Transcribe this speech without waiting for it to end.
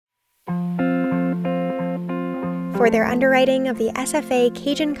for their underwriting of the SFA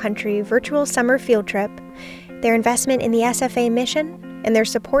Cajun Country virtual summer field trip, their investment in the SFA mission, and their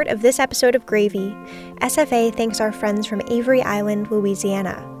support of this episode of Gravy. SFA thanks our friends from Avery Island,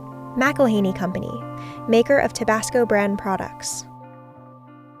 Louisiana, McElhaney Company, maker of Tabasco brand products.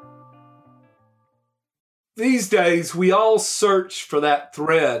 These days, we all search for that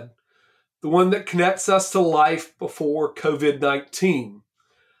thread, the one that connects us to life before COVID-19.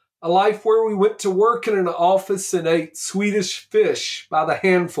 A life where we went to work in an office and ate Swedish fish by the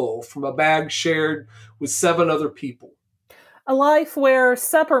handful from a bag shared with 7 other people. A life where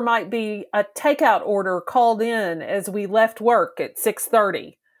supper might be a takeout order called in as we left work at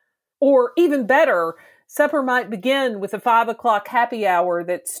 6:30. Or even better, supper might begin with a 5 o'clock happy hour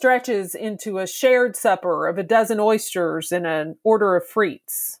that stretches into a shared supper of a dozen oysters and an order of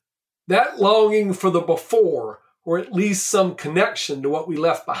frites. That longing for the before, or at least some connection to what we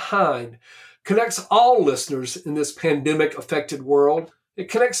left behind, connects all listeners in this pandemic-affected world. It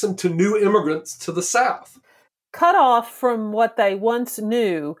connects them to new immigrants to the South. Cut off from what they once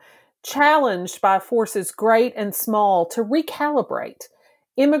knew, challenged by forces great and small to recalibrate,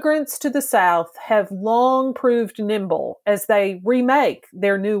 immigrants to the South have long proved nimble as they remake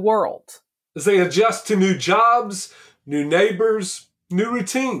their new world. As they adjust to new jobs, new neighbors, new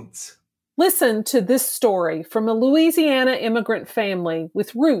routines. Listen to this story from a Louisiana immigrant family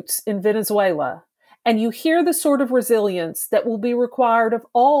with roots in Venezuela, and you hear the sort of resilience that will be required of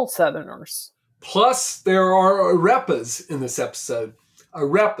all Southerners. Plus, there are arepas in this episode.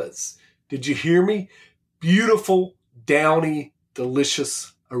 Arepas. Did you hear me? Beautiful, downy,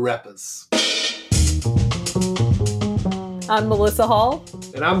 delicious arepas. I'm Melissa Hall.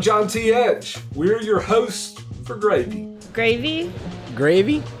 And I'm John T. Edge. We're your hosts for Gravy. Gravy?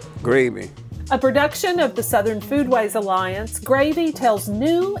 Gravy? Gravy. A production of the Southern Foodways Alliance, Gravy tells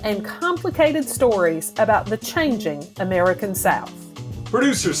new and complicated stories about the changing American South.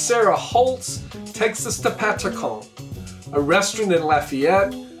 Producer Sarah Holtz takes us to Patacon, a restaurant in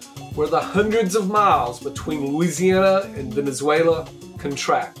Lafayette where the hundreds of miles between Louisiana and Venezuela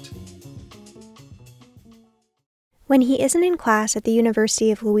contract. When he isn't in class at the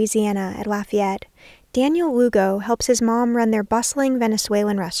University of Louisiana at Lafayette, Daniel Lugo helps his mom run their bustling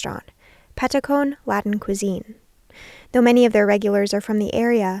Venezuelan restaurant, Patacon Latin Cuisine. Though many of their regulars are from the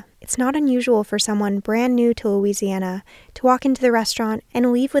area, it's not unusual for someone brand new to Louisiana to walk into the restaurant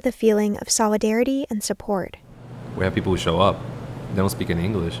and leave with a feeling of solidarity and support. We have people who show up, they don't speak any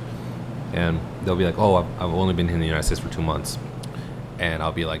English, and they'll be like, oh, I've only been here in the United States for 2 months. And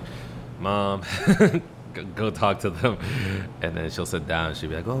I'll be like, Mom, go talk to them. And then she'll sit down and she'll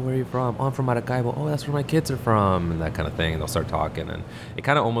be like, oh, where are you from? Oh, I'm from Maracaibo. Oh, that's where my kids are from. And that kind of thing. And they'll start talking. And it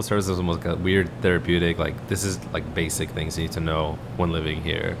kind of almost serves as almost like a weird therapeutic, like this is like basic things you need to know when living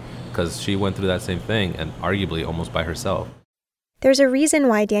here. Because she went through that same thing and arguably almost by herself. There's a reason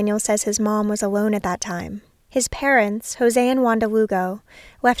why Daniel says his mom was alone at that time. His parents, Jose and Wanda Lugo,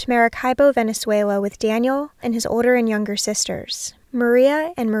 left Maracaibo, Venezuela with Daniel and his older and younger sisters,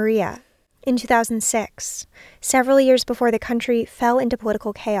 Maria and Maria, in 2006, several years before the country fell into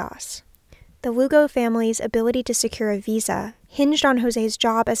political chaos. The Lugo family's ability to secure a visa hinged on Jose's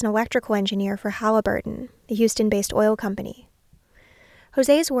job as an electrical engineer for Halliburton, a Houston-based oil company.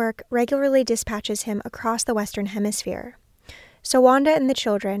 Jose's work regularly dispatches him across the Western Hemisphere. So Wanda and the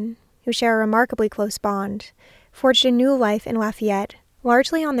children, who share a remarkably close bond, forged a new life in Lafayette,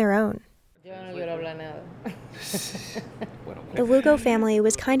 largely on their own. The Lugo family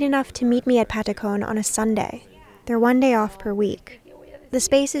was kind enough to meet me at Patacon on a Sunday, their one day off per week. The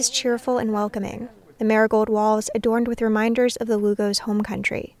space is cheerful and welcoming, the marigold walls adorned with reminders of the Lugos' home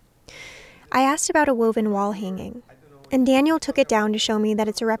country. I asked about a woven wall hanging, and Daniel took it down to show me that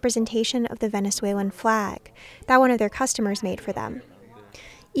it's a representation of the Venezuelan flag that one of their customers made for them.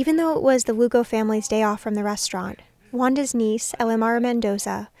 Even though it was the Lugo family's day off from the restaurant, Wanda's niece, Elimar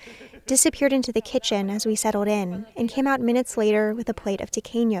Mendoza, disappeared into the kitchen as we settled in and came out minutes later with a plate of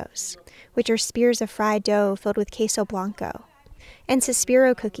tequeños, which are spears of fried dough filled with queso blanco, and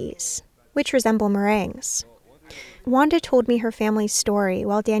suspiro cookies, which resemble meringues. Wanda told me her family's story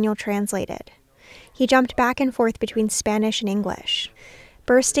while Daniel translated. He jumped back and forth between Spanish and English,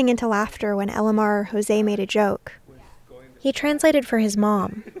 bursting into laughter when Elimar or Jose made a joke. He translated for his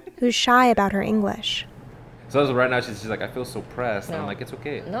mom, who's shy about her English. So right now she's like, I feel so pressed. No. And I'm like, it's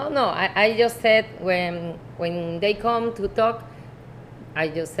okay. No. I just said when they come to talk, I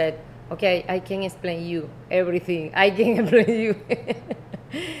just said, okay, I can explain you everything. I can explain you.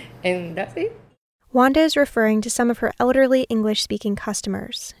 And that's it. Wanda is referring to some of her elderly English-speaking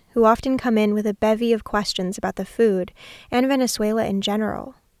customers, who often come in with a bevy of questions about the food and Venezuela in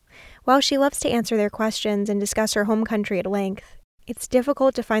general. While she loves to answer their questions and discuss her home country at length, it's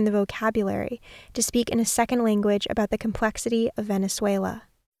difficult to find the vocabulary to speak in a second language about the complexity of Venezuela.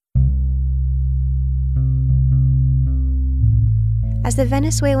 As the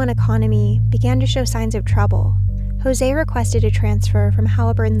Venezuelan economy began to show signs of trouble, Jose requested a transfer from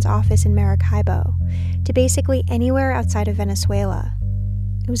Halliburton's office in Maracaibo to basically anywhere outside of Venezuela.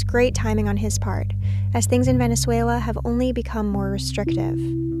 It was great timing on his part, as things in Venezuela have only become more restrictive,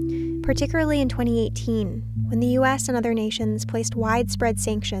 particularly in 2018, when the U.S. and other nations placed widespread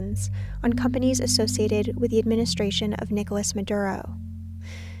sanctions on companies associated with the administration of Nicolas Maduro.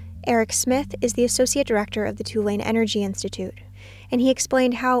 Eric Smith is the Associate Director of the Tulane Energy Institute, and he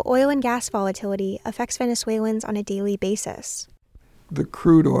explained how oil and gas volatility affects Venezuelans on a daily basis. The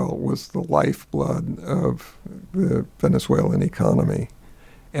crude oil was the lifeblood of the Venezuelan economy,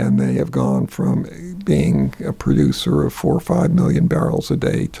 and they have gone from being a producer of 4 or 5 million barrels a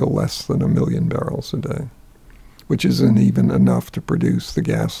day to less than 1 million barrels a day, which isn't even enough to produce the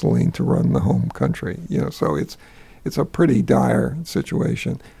gasoline to run the home country. So it's a pretty dire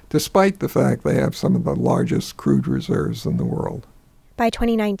situation, despite the fact they have some of the largest crude reserves in the world. By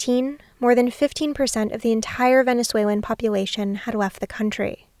 2019, more than 15% of the entire Venezuelan population had left the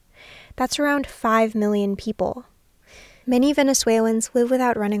country. That's around 5 million people. Many Venezuelans live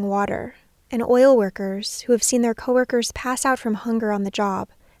without running water, and oil workers, who have seen their coworkers pass out from hunger on the job,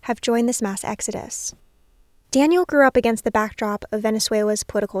 have joined this mass exodus. Daniel grew up against the backdrop of Venezuela's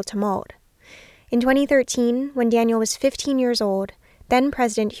political tumult. In 2013, when Daniel was 15 years old,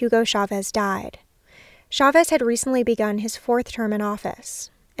 then-President Hugo Chavez died. Chavez had recently begun his 4th term in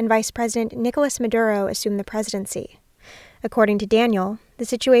office, and Vice President Nicolas Maduro assumed the presidency. According to Daniel, the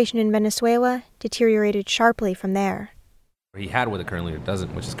situation in Venezuela deteriorated sharply from there. He had what the current leader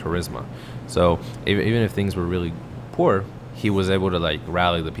doesn't, which is charisma. So even if things were really poor, he was able to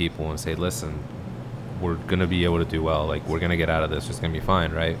rally the people and say, listen, we're going to be able to do well. We're going to get out of this. It's going to be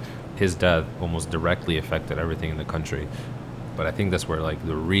fine, right? His death almost directly affected everything in the country. But I think that's where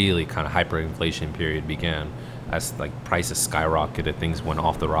the really kind of hyperinflation period began, as prices skyrocketed, things went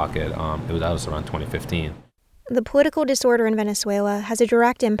off the rocket. That was around 2015. The political disorder in Venezuela has a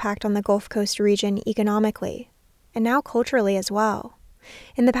direct impact on the Gulf Coast region economically, and now culturally as well.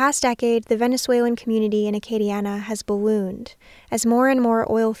 In the past decade, the Venezuelan community in Acadiana has ballooned as more and more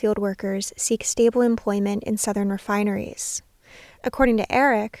oil field workers seek stable employment in southern refineries. According to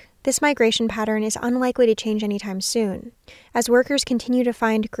Eric, this migration pattern is unlikely to change anytime soon, as workers continue to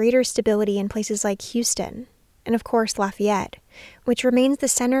find greater stability in places like Houston, and of course Lafayette, which remains the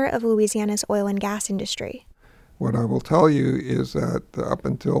center of Louisiana's oil and gas industry. What I will tell you is that up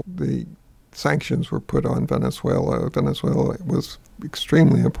until the sanctions were put on Venezuela was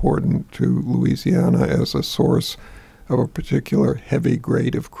extremely important to Louisiana as a source of a particular heavy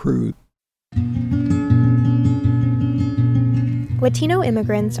grade of crude. Latino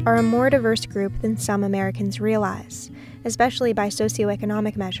immigrants are a more diverse group than some Americans realize, especially by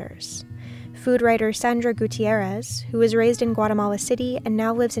socioeconomic measures. Food writer Sandra Gutierrez, who was raised in Guatemala City and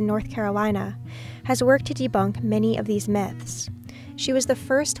now lives in North Carolina, has worked to debunk many of these myths. She was the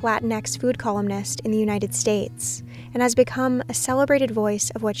first Latinx food columnist in the United States and has become a celebrated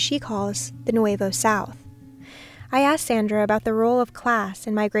voice of what she calls the Nuevo South. I asked Sandra about the role of class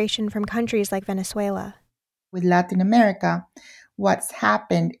in migration from countries like Venezuela. With Latin America, what's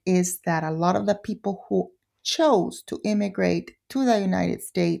happened is that a lot of the people who chose to immigrate to the United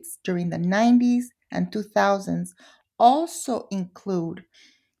States during the 90s and 2000s also include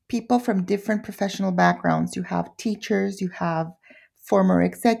people from different professional backgrounds. You have teachers, you have former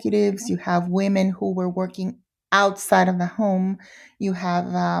executives, you have women who were working outside of the home, you have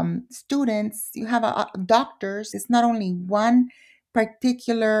students, you have doctors. It's not only one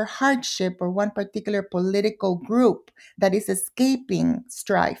particular hardship or one particular political group that is escaping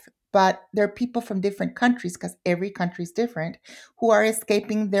strife, but there are people from different countries, because every country is different, who are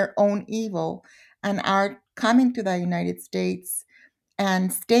escaping their own evil and are coming to the United States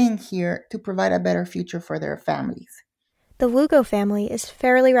and staying here to provide a better future for their families. The Lugo family is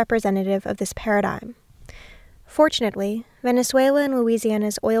fairly representative of this paradigm. Fortunately, Venezuela and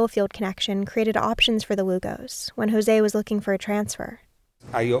Louisiana's oil field connection created options for the Lugos when Jose was looking for a transfer.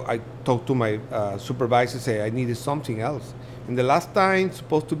 I talked to my supervisor, say I needed something else. And the last time,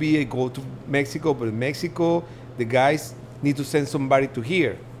 supposed to be I go to Mexico, but in Mexico, the guys need to send somebody to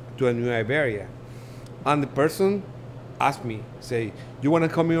here, to a Nueva Acadiana. And the person asked me, say, you want to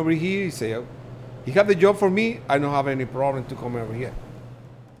come over here? He say, you have the job for me, I don't have any problem to come over here.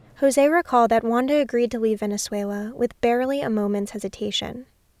 Jose recalled that Wanda agreed to leave Venezuela with barely a moment's hesitation.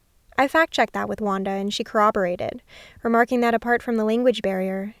 I fact-checked that with Wanda, and she corroborated, remarking that apart from the language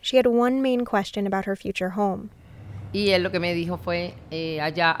barrier, she had one main question about her future home. Y él lo que me dijo fue,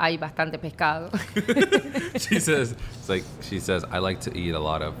 allá hay bastante pescado. She says, I like to eat a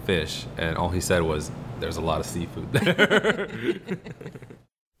lot of fish. And all he said was, there's a lot of seafood there.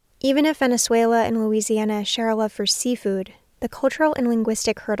 Even if Venezuela and Louisiana share a love for seafood, the cultural and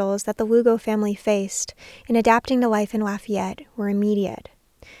linguistic hurdles that the Lugo family faced in adapting to life in Lafayette were immediate.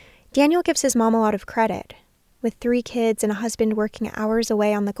 Daniel gives his mom a lot of credit, with 3 kids and a husband working hours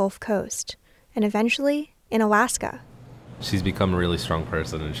away on the Gulf Coast, and eventually in Alaska. She's become a really strong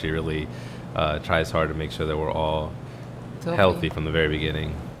person, and she really tries hard to make sure that we're all healthy from the very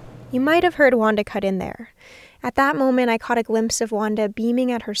beginning. You might have heard Wanda cut in there. At that moment, I caught a glimpse of Wanda beaming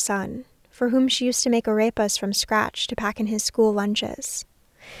at her son, for whom she used to make arepas from scratch to pack in his school lunches.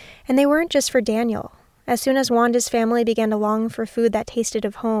 And they weren't just for Daniel. As soon as Wanda's family began to long for food that tasted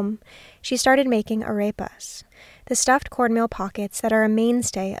of home, she started making arepas, the stuffed cornmeal pockets that are a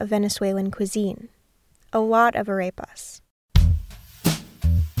mainstay of Venezuelan cuisine. A lot of arepas.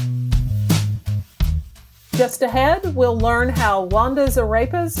 Just ahead, we'll learn how Wanda's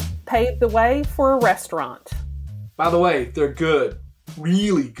arepas paved the way for a restaurant. By the way, they're good.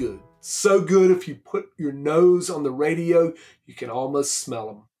 Really good. So good if you put your nose on the radio, you can almost smell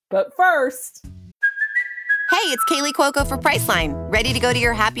them. But first... Hey, it's Kaylee Cuoco for Priceline. Ready to go to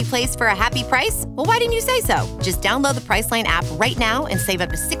your happy place for a happy price? Well, why didn't you say so? Just download the Priceline app right now and save up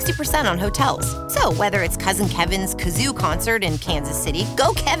to 60% on hotels. So whether it's Cousin Kevin's Kazoo Concert in Kansas City,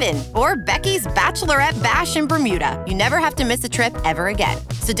 go Kevin, or Becky's Bachelorette Bash in Bermuda, you never have to miss a trip ever again.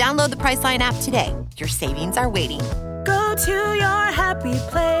 So download the Priceline app today. Your savings are waiting. Go to your happy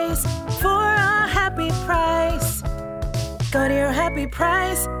place for a happy price. Go to your happy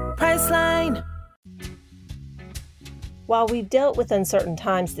price, Priceline. While we've dealt with uncertain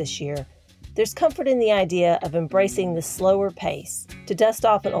times this year, there's comfort in the idea of embracing the slower pace, to dust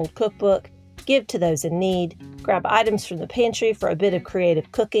off an old cookbook, give to those in need, grab items from the pantry for a bit of creative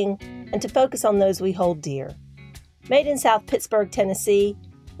cooking, and to focus on those we hold dear. Made in South Pittsburgh, Tennessee,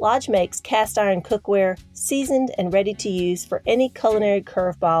 Lodge makes cast iron cookware seasoned and ready to use for any culinary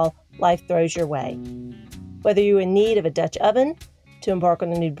curveball life throws your way. Whether you're in need of a Dutch oven to embark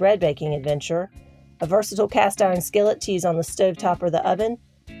on a new bread baking adventure, a versatile cast iron skillet to use on the stovetop or the oven,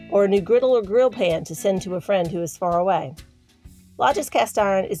 or a new griddle or grill pan to send to a friend who is far away. Lodge's cast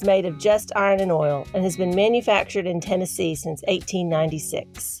iron is made of just iron and oil and has been manufactured in Tennessee since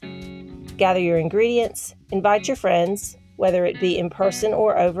 1896. Gather your ingredients, invite your friends, whether it be in person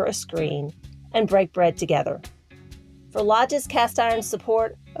or over a screen, and break bread together. For Lodge's cast iron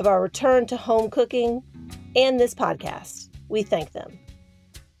support of our return to home cooking and this podcast, we thank them.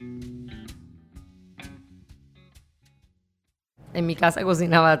 En mi casa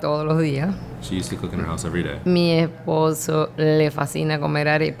cocinaba todos los días. She used to cook in her house every day. Mi esposo le fascina comer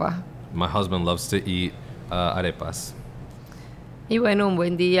arepa. My husband loves to eat arepas. Y bueno, un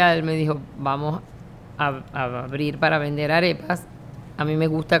buen día él me dijo, vamos a abrir para vender arepas. A mí me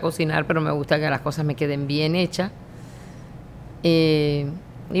gusta cocinar, pero me gusta que las cosas me queden bien hechas.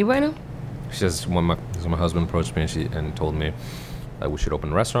 Y bueno. She says when my husband approached me and told me that we should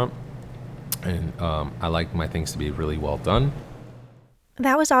open a restaurant. And I like my things to be really well done.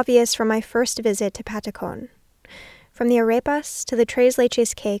 That was obvious from my first visit to Patacon. From the arepas to the tres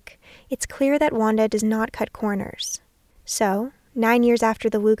leches cake, it's clear that Wanda does not cut corners. So, 9 years after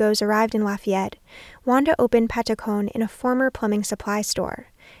the Lugos arrived in Lafayette, Wanda opened Patacon in a former plumbing supply store,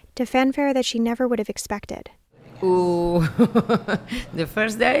 to fanfare that she never would have expected. Ooh, the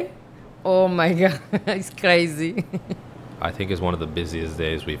first day? Oh my God, it's crazy. I think it's one of the busiest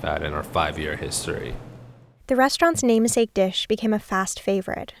days we've had in our 5-year history. The restaurant's namesake dish became a fast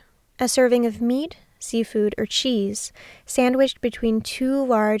favorite. A serving of meat, seafood, or cheese, sandwiched between 2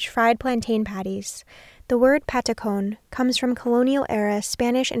 large fried plantain patties. The word patacon comes from colonial-era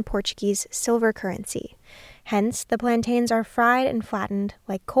Spanish and Portuguese silver currency. Hence, the plantains are fried and flattened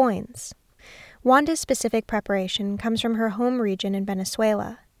like coins. Wanda's specific preparation comes from her home region in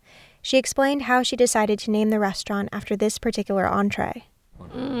Venezuela. She explained how she decided to name the restaurant after this particular entree.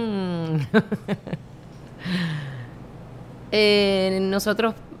 In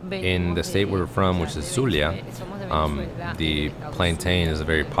the state we're from, which is Zulia, the plantain is a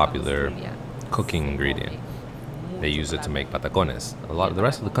very popular cooking ingredient. They use it to make patacones. The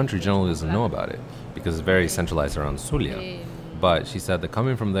rest of the country generally doesn't know about it because it's very centralized around Zulia. But she said that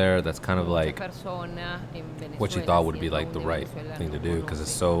coming from there, that's kind of like what she thought would be like the right thing to do because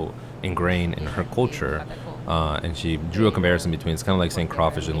it's so ingrained in her culture. And she drew a comparison between, it's kind of like saying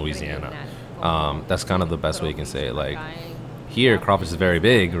crawfish in Louisiana. That's kind of the best way you can say it. Like, here crawfish is very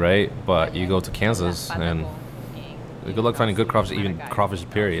big, right? But you go to Kansas and good luck finding good crawfish, even crawfish,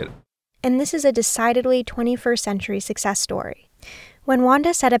 period. And this is a decidedly 21st century success story. When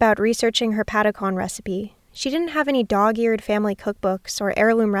Wanda set about researching her patacon recipe, she didn't have any dog-eared family cookbooks or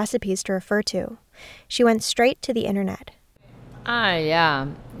heirloom recipes to refer to. She went straight to the internet. Yeah.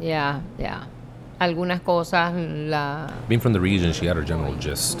 Algunas cosas, Being from the region, she had her general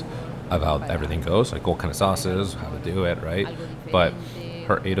gist of how everything goes, like what kind of sauces, how to do it, right? But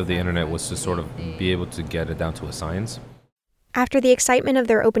her aid of the internet was to sort of be able to get it down to a science. After the excitement of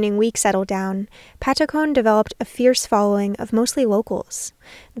their opening week settled down, Patacon developed a fierce following of mostly locals,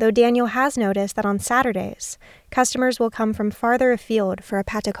 though Daniel has noticed that on Saturdays, customers will come from farther afield for a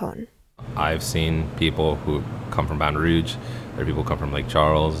Patacon. I've seen people who come from Baton Rouge, there are people who come from Lake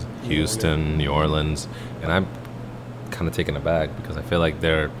Charles, Houston, New Orleans, and I'm kind of taken aback because I feel like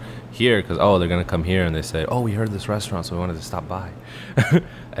they're here because, they're going to come here and they say, we heard this restaurant, so we wanted to stop by.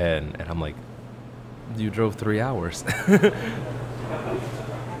 and I'm like, you drove 3 hours.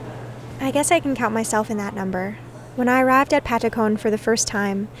 I guess I can count myself in that number. When I arrived at Patacon for the first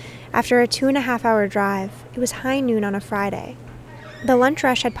time, after a 2.5-hour drive, it was high noon on a Friday. The lunch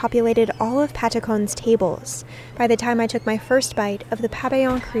rush had populated all of Patacon's tables by the time I took my first bite of the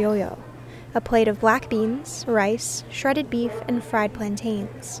pabellon criollo, a plate of black beans, rice, shredded beef, and fried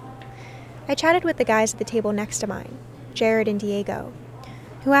plantains. I chatted with the guys at the table next to mine, Jared and Diego,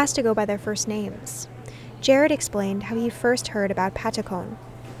 who asked to go by their first names. Jared explained how he first heard about Patacon.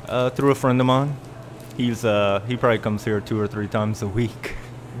 Through a friend of mine. He probably comes here 2 or 3 times a week.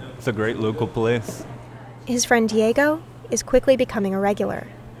 It's a great local place. His friend Diego is quickly becoming a regular.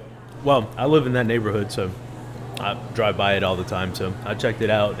 Well, I live in that neighborhood, so I drive by it all the time, so I checked it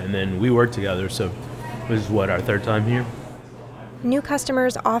out, and then we work together, so this is our 3rd time here. New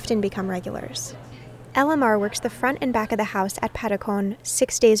customers often become regulars. Elamar works the front and back of the house at Patacon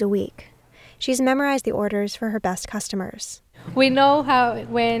 6 days a week. She's memorized the orders for her best customers. We know how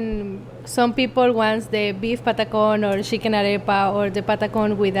when some people want the beef patacon or chicken arepa or the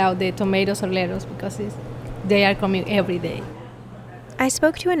patacon without the tomatoes or lettuce because they are coming every day. I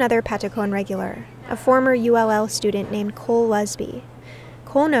spoke to another Patacon regular, a former ULL student named Cole Lusby.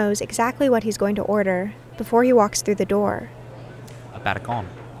 Cole knows exactly what he's going to order before he walks through the door. A patacon.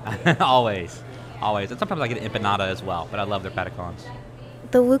 Always. And sometimes I get empanada as well, but I love their patacons.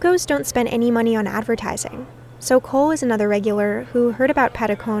 The Lucos don't spend any money on advertising, so Cole is another regular who heard about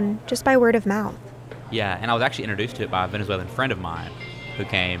Patacon just by word of mouth. Yeah, and I was actually introduced to it by a Venezuelan friend of mine who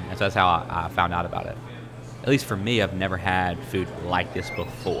came, and so that's how I found out about it. At least for me, I've never had food like this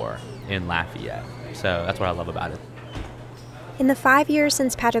before in Lafayette, so that's what I love about it. In the 5 years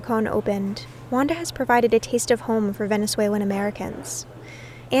since Patacon opened, Wanda has provided a taste of home for Venezuelan Americans.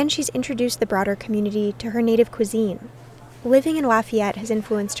 And she's introduced the broader community to her native cuisine. Living in Lafayette has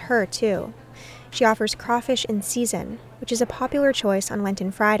influenced her, too. She offers crawfish in season, which is a popular choice on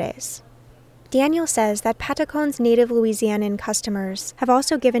Lenten Fridays. Daniel says that Patacon's native Louisianan customers have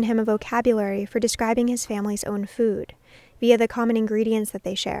also given him a vocabulary for describing his family's own food, via the common ingredients that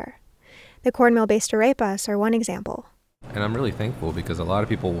they share. The cornmeal-based arepas are one example. And I'm really thankful because a lot of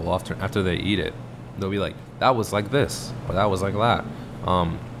people will often, after they eat it, they'll be like, that was like this, or that was like that.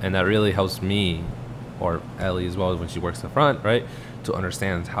 And that really helps me, or Ellie as well when she works in the front, right, to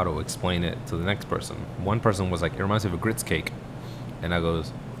understand how to explain it to the next person. One person was like, it reminds me of a grits cake. And I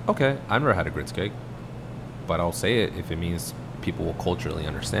goes, okay, I've never had a grits cake, but I'll say it if it means people will culturally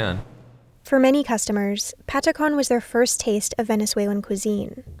understand. For many customers, Patacon was their first taste of Venezuelan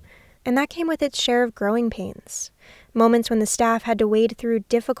cuisine. And that came with its share of growing pains, moments when the staff had to wade through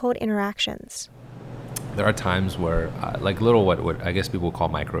difficult interactions. There are times where, like little what I guess people would call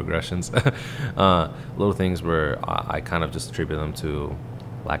microaggressions, little things where I kind of just attribute them to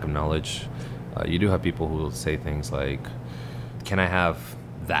lack of knowledge. You do have people who will say things like, can I have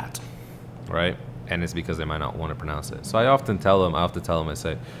that, right? And it's because they might not want to pronounce it. So I often tell them, I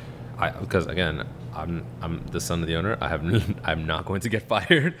say, because again, I'm the son of the owner. I'm not going to get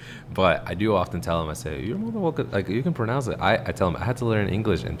fired, but I do often tell them. I say, "You're more than welcome. Like you can pronounce it." I tell them I had to learn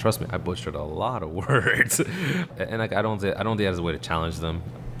English, and trust me, I butchered a lot of words. And like I don't do that as a way to challenge them.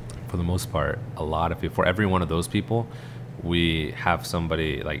 For the most part, a lot of people. For every one of those people, we have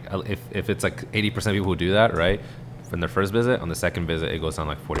somebody like if it's like 80% people who do that, right? From their first visit, on the second visit, it goes down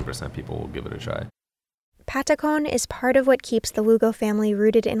like 40% people will give it a try. Patacon is part of what keeps the Lugo family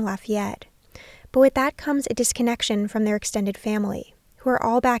rooted in Lafayette. But with that comes a disconnection from their extended family, who are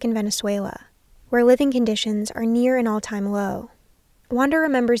all back in Venezuela, where living conditions are near an all-time low. Wanda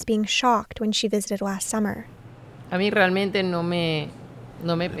remembers being shocked when she visited last summer. A mí realmente no me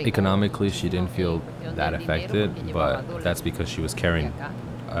Economically, she didn't feel that affected, but that's because she was carrying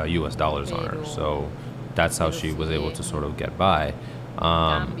U.S. dollars on her. So that's how she was able to sort of get by.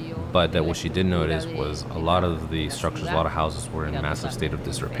 But that what she did notice was a lot of the structures, a lot of houses were in massive state of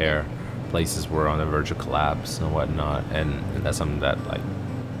disrepair. Places were on the verge of collapse and whatnot. And that's something that, like,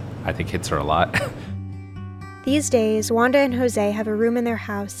 I think hits her a lot. These days, Wanda and Jose have a room in their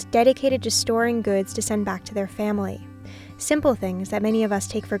house dedicated to storing goods to send back to their family. Simple things that many of us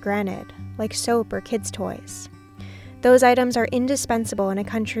take for granted, like soap or kids' toys. Those items are indispensable in a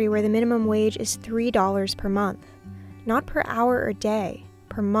country where the minimum wage is $3 per month. Not per hour or day,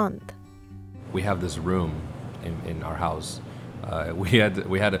 per month. We have this room in our house. We had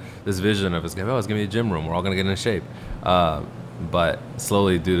this vision of it's gonna be a gym room. We're all gonna get in shape. But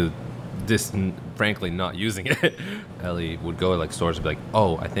slowly, due to this, frankly, not using it, Ellie would go to like stores and be like,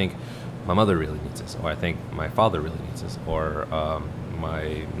 "Oh, I think my mother really needs this," or "I think my father really needs this," or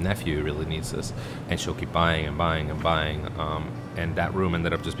 "My nephew really needs this," and she'll keep buying and buying and buying. And that room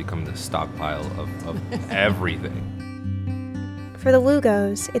ended up just becoming the stockpile of everything. For the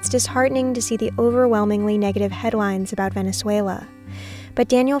Lugos, it's disheartening to see the overwhelmingly negative headlines about Venezuela. But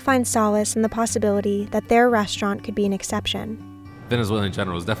Daniel finds solace in the possibility that their restaurant could be an exception. Venezuela in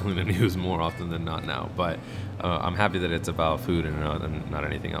general is definitely in the news more often than not now, but I'm happy that it's about food and not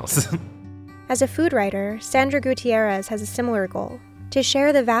anything else. As a food writer, Sandra Gutierrez has a similar goal, to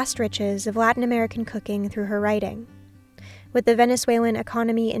share the vast riches of Latin American cooking through her writing. With the Venezuelan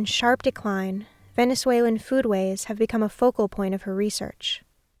economy in sharp decline, Venezuelan foodways have become a focal point of her research.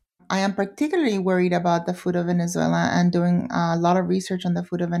 I am particularly worried about the food of Venezuela and doing a lot of research on the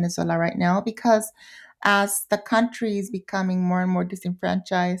food of Venezuela right now because as the country is becoming more and more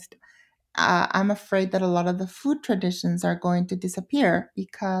disenfranchised, I'm afraid that a lot of the food traditions are going to disappear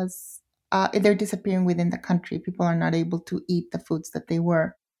because they're disappearing within the country. People are not able to eat the foods that they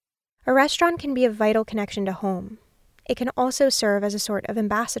were. A restaurant can be a vital connection to home. It can also serve as a sort of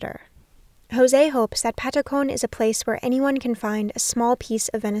ambassador. Jose hopes that Patacon is a place where anyone can find a small piece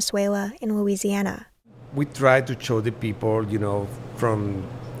of Venezuela in Louisiana. We try to show the people, from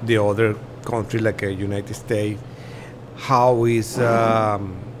the other country like the United States, how is the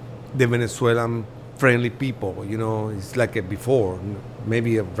Venezuelan friendly people, it's like before.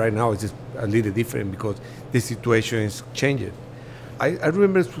 Maybe right now it's just a little different because the situation is changing. I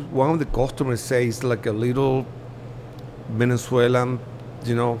remember one of the customers says like a little Venezuelan,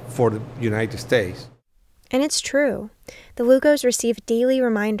 for the United States. And it's true. The Lugos receive daily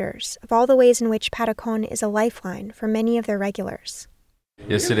reminders of all the ways in which Patacon is a lifeline for many of their regulars.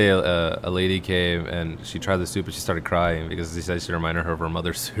 Yesterday, a lady came and she tried the soup and she started crying because she said she reminded her of her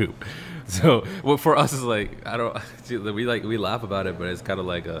mother's soup. So, what for us is like, we laugh about it, but it's kind of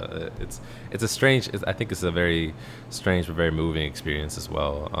like it's a strange. I think it's a very strange but very moving experience as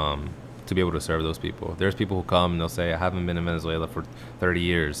well. To be able to serve those people. There's people who come and they'll say, "I haven't been in Venezuela for 30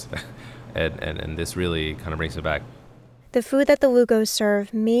 years," and this really kind of brings it back. The food that the Lugos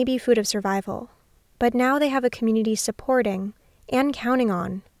serve may be food of survival, but now they have a community supporting and counting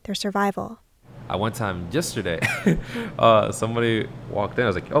on their survival. One time yesterday, somebody walked in. I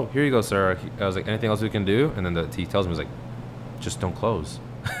was like, "Oh, here you go, sir." I was like, "Anything else we can do?" And then he tells me, "He's like, just don't close."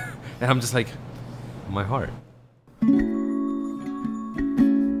 And I'm just like, my heart.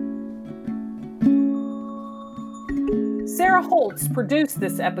 Sarah Holtz produced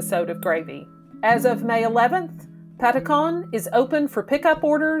this episode of Gravy. As of May 11th, Patacon is open for pickup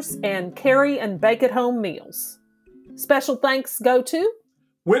orders and carry and bake at home meals. Special thanks go to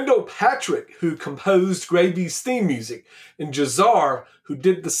Wendell Patrick, who composed Gravy's theme music, and Jazar, who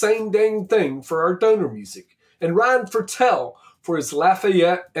did the same dang thing for our donor music, and Ryan Fertel for his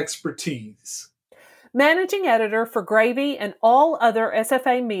Lafayette expertise. Managing editor for Gravy and all other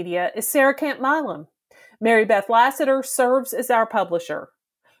SFA media is Sarah Camp-Milam. Mary Beth Lassiter serves as our publisher.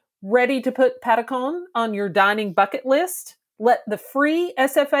 Ready to put Patacon on your dining bucket list? Let the free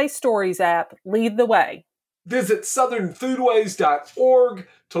SFA Stories app lead the way. Visit southernfoodways.org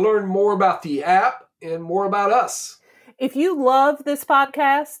to learn more about the app and more about us. If you love this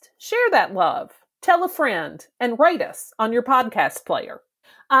podcast, share that love, tell a friend, and rate us on your podcast player.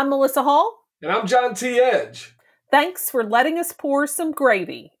 I'm Melissa Hall. And I'm John T. Edge. Thanks for letting us pour some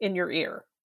gravy in your ear.